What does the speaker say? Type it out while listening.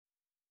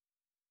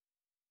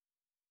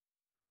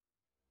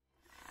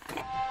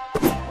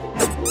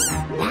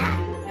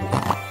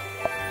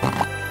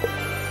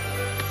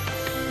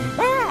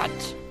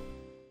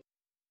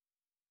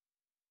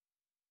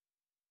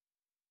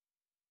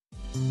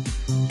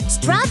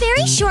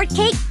Strawberry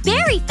Shortcake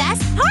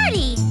Berryfest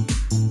Party!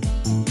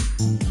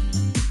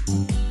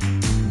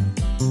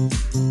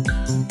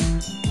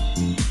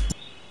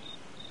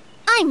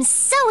 I'm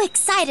so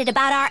excited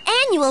about our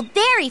annual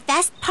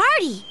Berryfest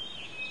party!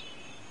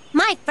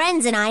 My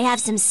friends and I have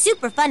some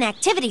super fun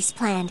activities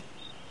planned.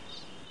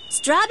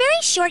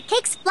 Strawberry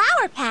Shortcake's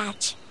Flower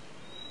Patch,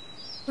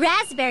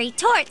 Raspberry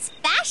Torte's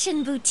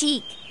Fashion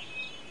Boutique,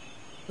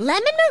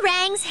 Lemon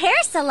Meringue's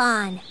Hair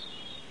Salon,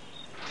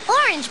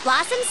 Orange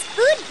Blossom's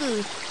Food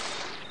Booth,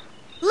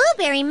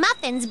 Blueberry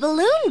Muffin's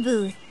Balloon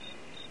Booth,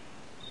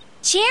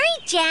 Cherry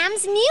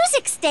Jam's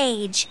Music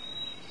Stage.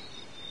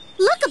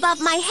 Look above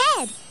my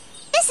head.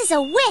 This is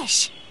a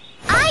wish.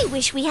 I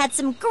wish we had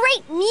some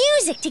great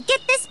music to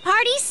get this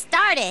party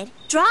started.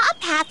 Draw a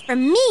path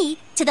from me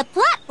to the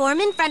platform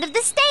in front of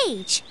the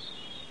stage.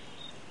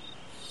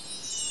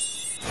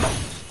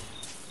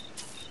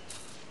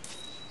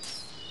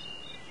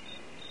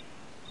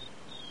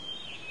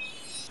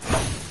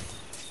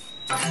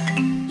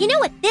 You know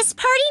what this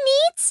party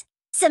needs?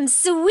 Some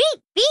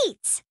sweet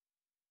beats.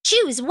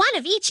 Choose one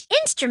of each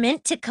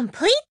instrument to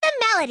complete the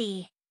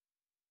melody.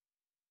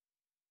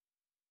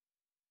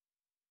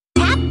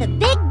 Tap the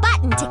big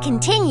button to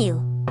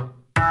continue.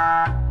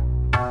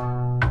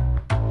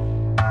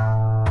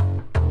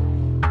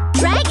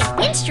 Drag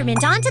an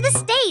instrument onto the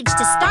stage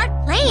to start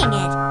playing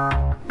it.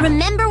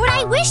 Remember what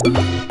I wished?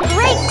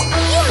 Great!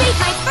 You made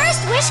my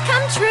first wish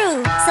come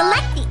true.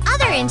 Select the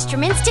other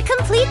instruments to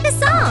complete the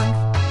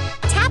song.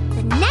 Tap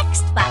the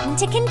next button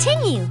to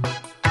continue.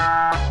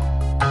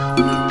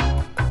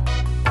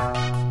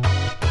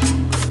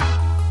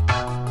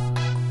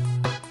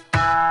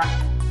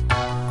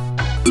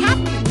 Tap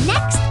the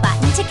next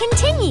button to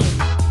continue.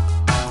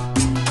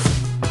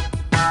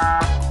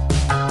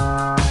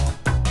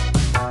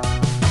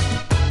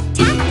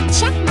 Tap the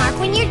check mark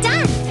when you're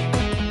done.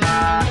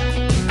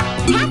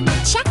 Tap the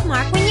check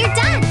mark when you're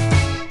done.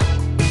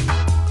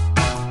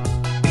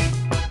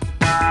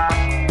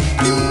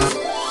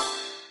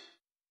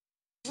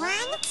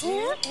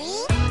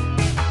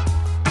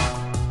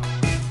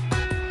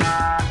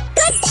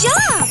 Good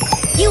job!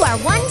 You are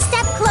one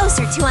step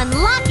closer to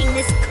unlocking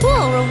this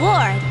cool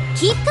reward.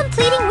 Keep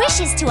completing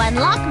wishes to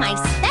unlock my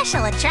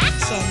special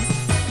attraction.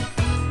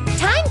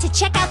 Time to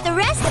check out the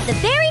rest of the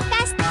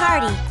Berryfest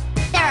party.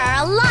 There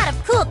are a lot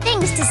of cool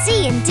things to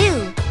see and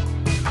do.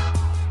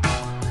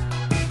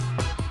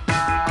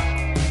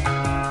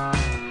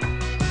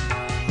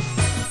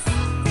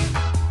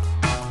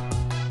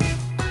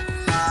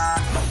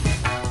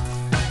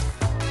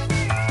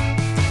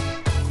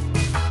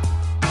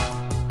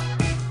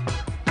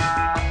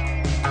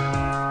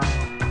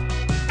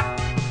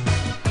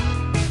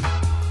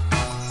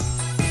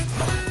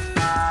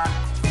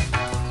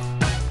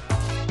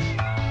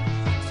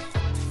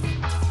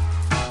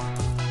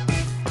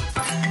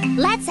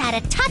 Let's add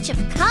a touch of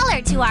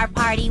color to our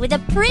party with a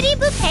pretty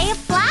bouquet of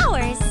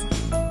flowers.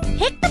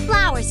 Pick the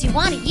flowers you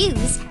want to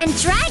use and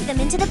drag them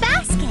into the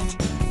basket.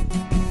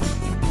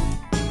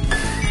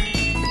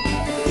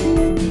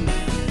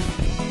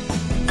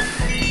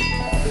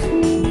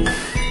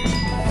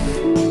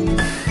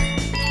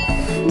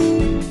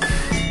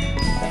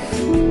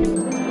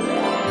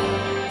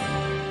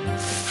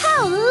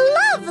 How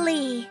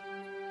lovely!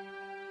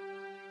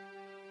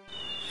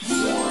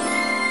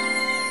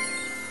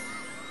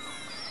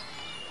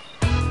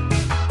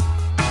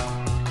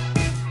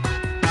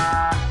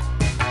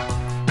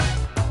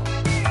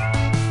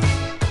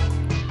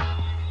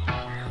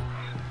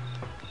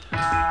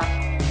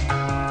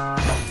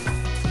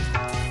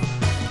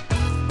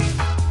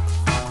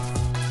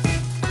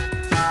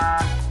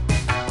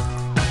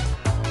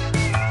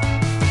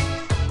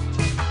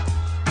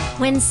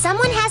 When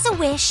someone has a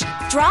wish,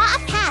 draw a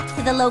path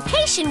to the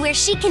location where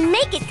she can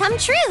make it come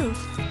true.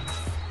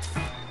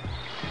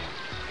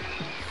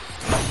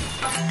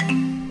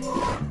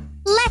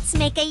 Let's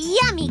make a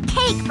yummy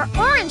cake for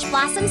Orange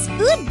Blossom's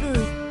Food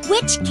Booth.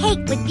 Which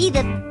cake would be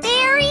the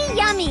very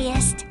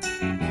yummiest?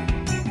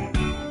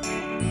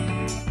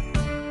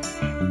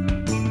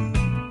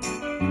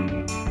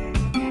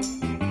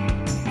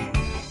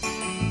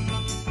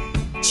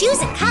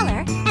 Choose a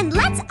color and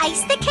let's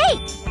ice the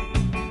cake.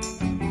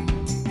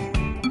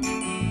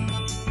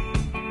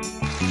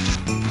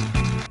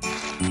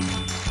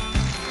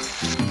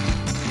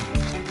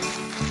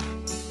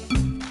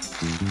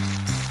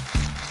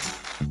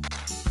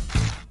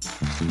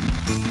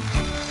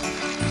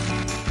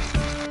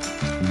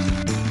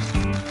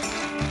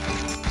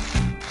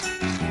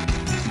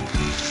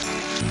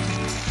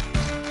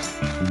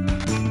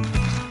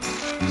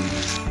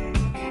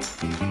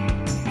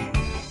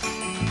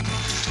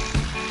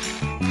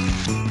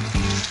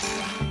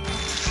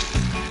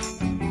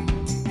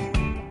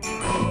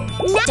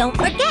 Now, don't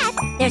forget,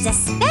 there's a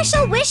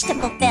special wish to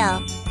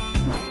fulfill.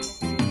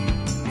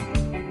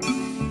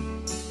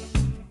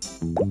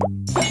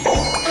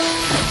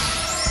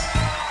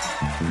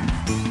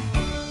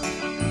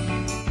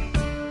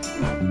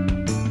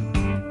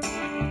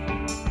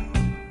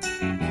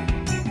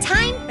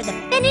 Time for the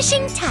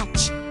finishing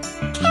touch.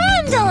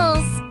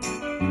 Candles!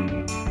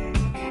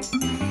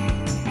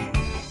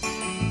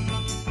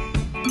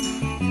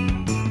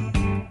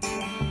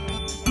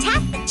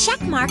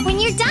 mark when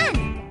you're done.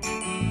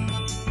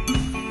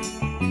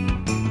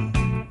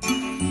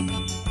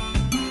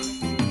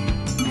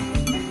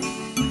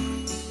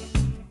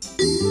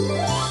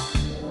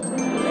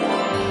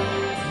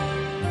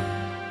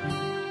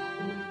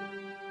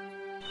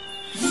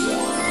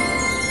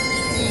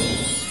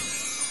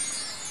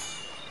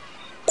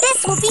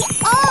 This will be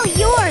all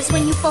yours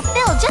when you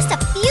fulfill just a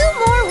few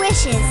more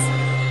wishes.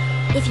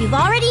 If you've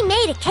already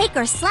made a cake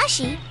or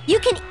slushie, you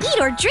can eat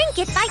or drink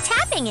it by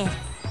tapping it.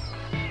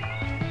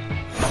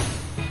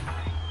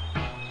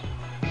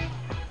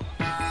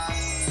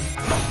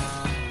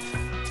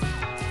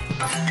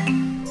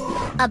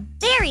 A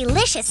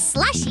berry-licious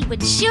slushie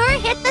would sure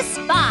hit the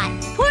spot.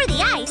 Pour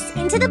the ice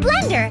into the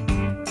blender.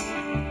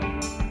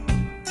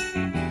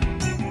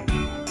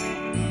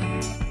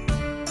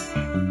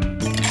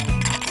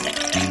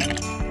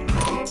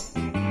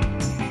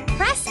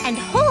 Press and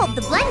hold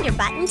the blender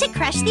button to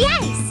crush the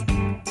ice.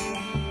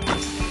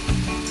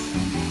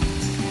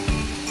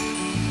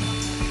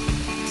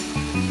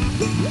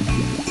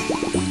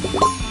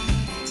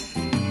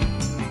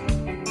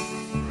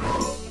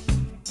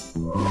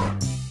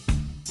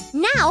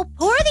 Now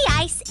pour the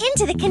ice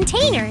into the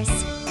containers.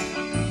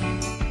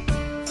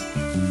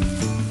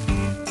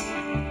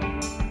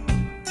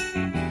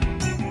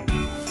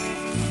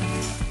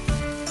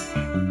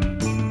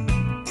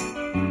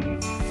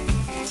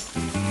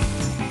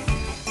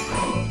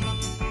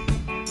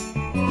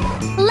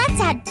 Let's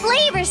add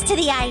flavors to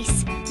the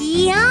ice.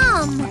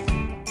 Yum!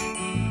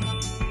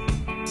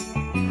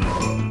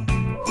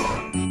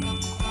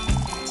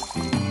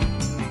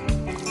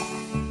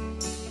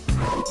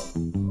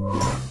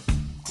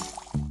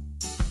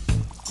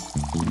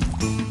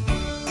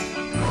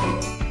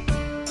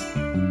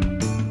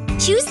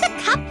 Choose the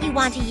cup you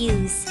want to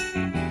use.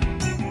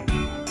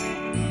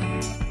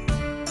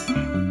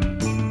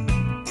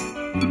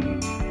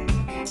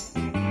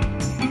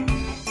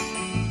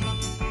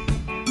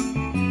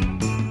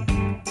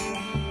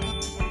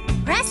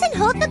 Press and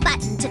hold the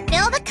button to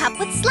fill the cup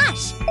with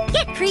slush.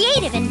 Get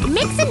creative and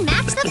mix and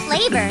match the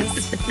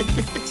flavors.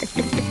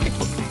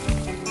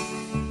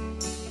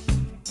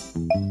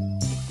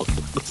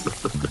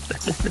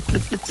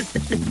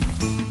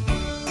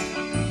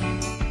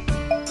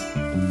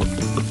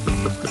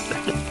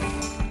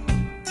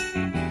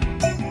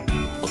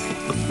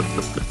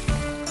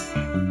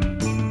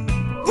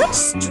 Which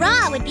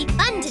straw would be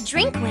fun to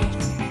drink with?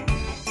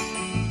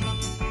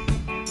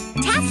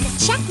 Tap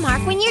the check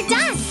mark when you're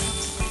done.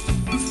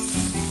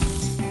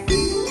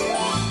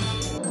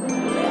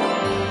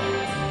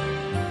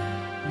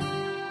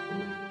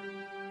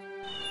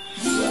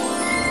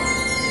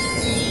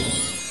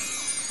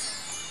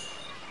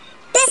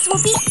 This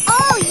will be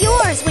all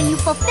yours when you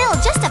fulfill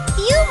just a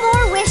few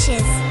more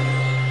wishes.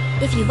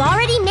 If you've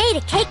already made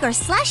a cake or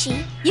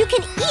slushie, you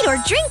can eat or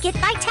drink it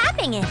by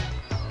tapping it.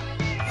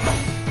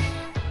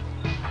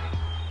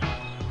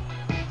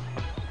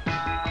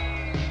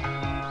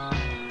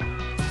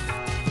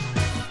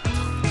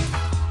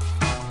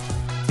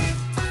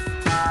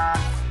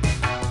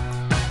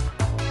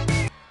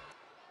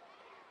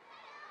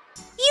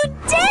 You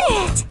did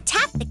it!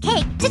 Tap the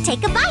cake to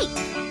take a bite.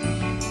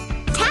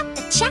 Tap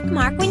the check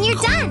mark when you're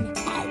done.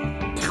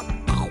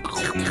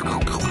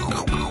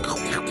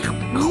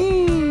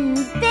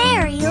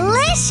 Very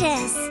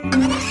delicious!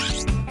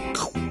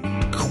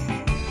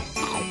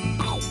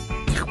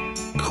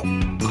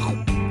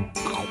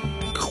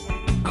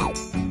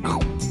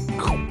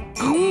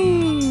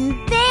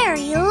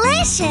 Very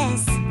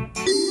delicious!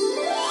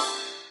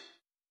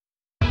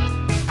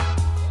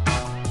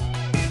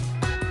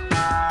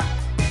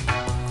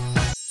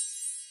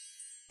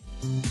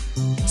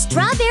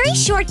 Strawberry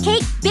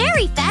Shortcake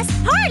Berryfest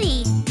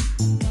Party!